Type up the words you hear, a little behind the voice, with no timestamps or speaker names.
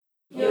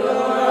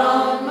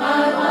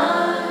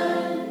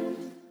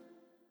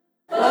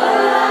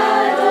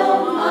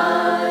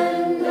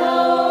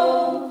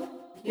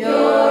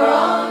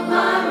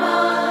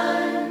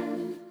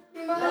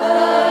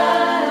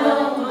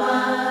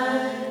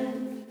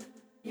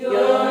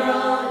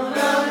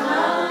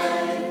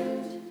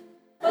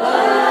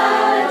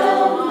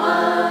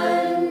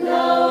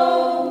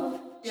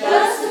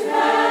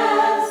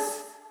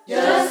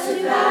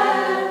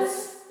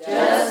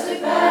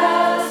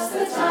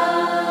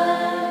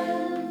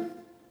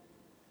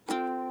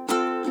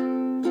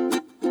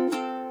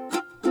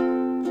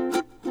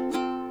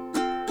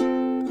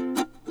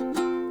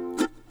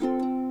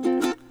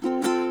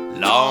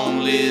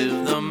Long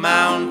live the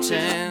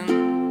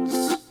mountains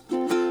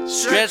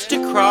stretched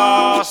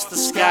across the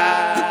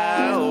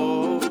sky.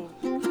 Oh,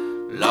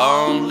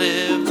 long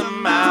live the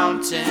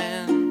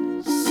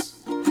mountains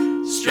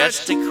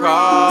stretched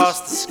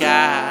across the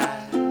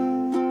sky.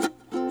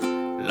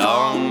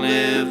 Long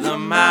live the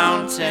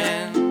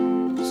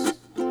mountains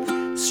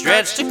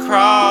stretched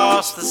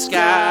across the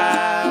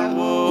sky.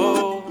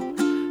 Oh,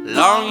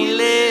 long you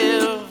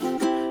live,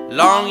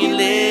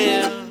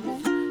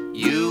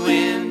 you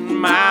in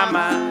my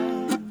mind.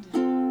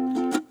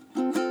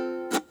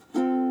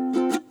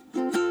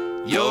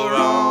 You're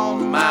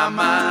on my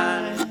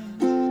mind,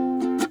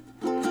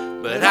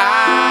 but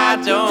I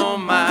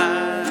don't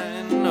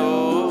mind.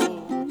 No,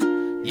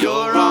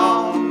 you're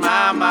on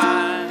my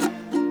mind,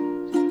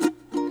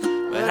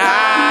 but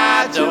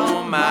I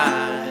don't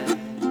mind.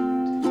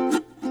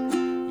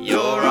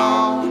 You're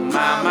on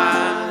my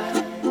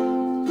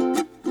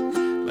mind,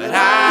 but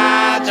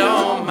I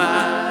don't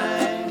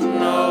mind.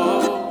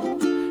 No,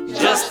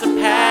 just to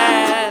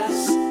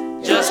pass,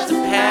 just to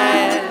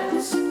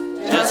pass,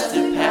 just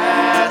to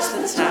pass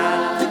the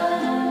time.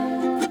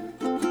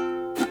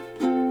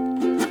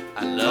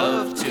 I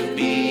love to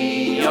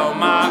be your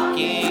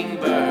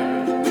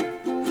mockingbird.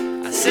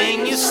 I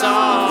sing you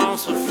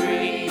songs for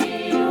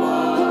free.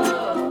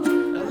 Oh,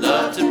 I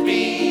love to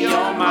be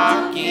your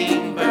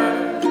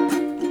mockingbird.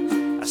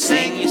 I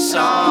sing you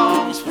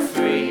songs for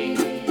free.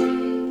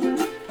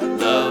 I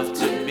love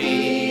to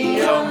be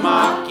your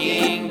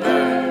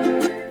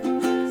mockingbird.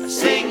 I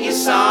sing you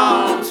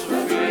songs for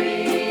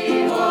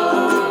free.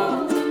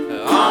 Oh,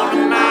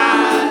 on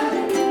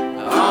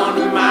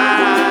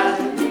my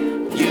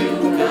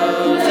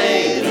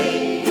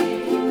ukulele.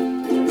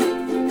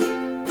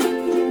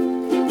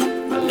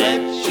 I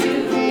let you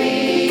be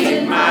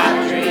in my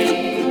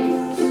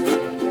dreams.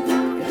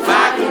 If I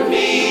can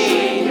be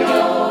in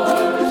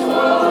yours,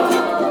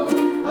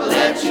 oh, I'll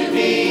let you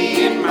be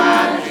in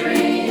my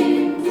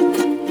dreams.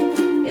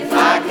 If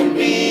I can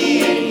be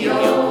in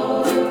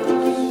yours,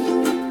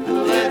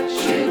 I'll let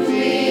you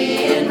be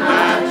in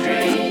my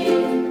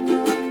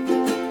dreams.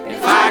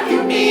 If I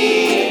can be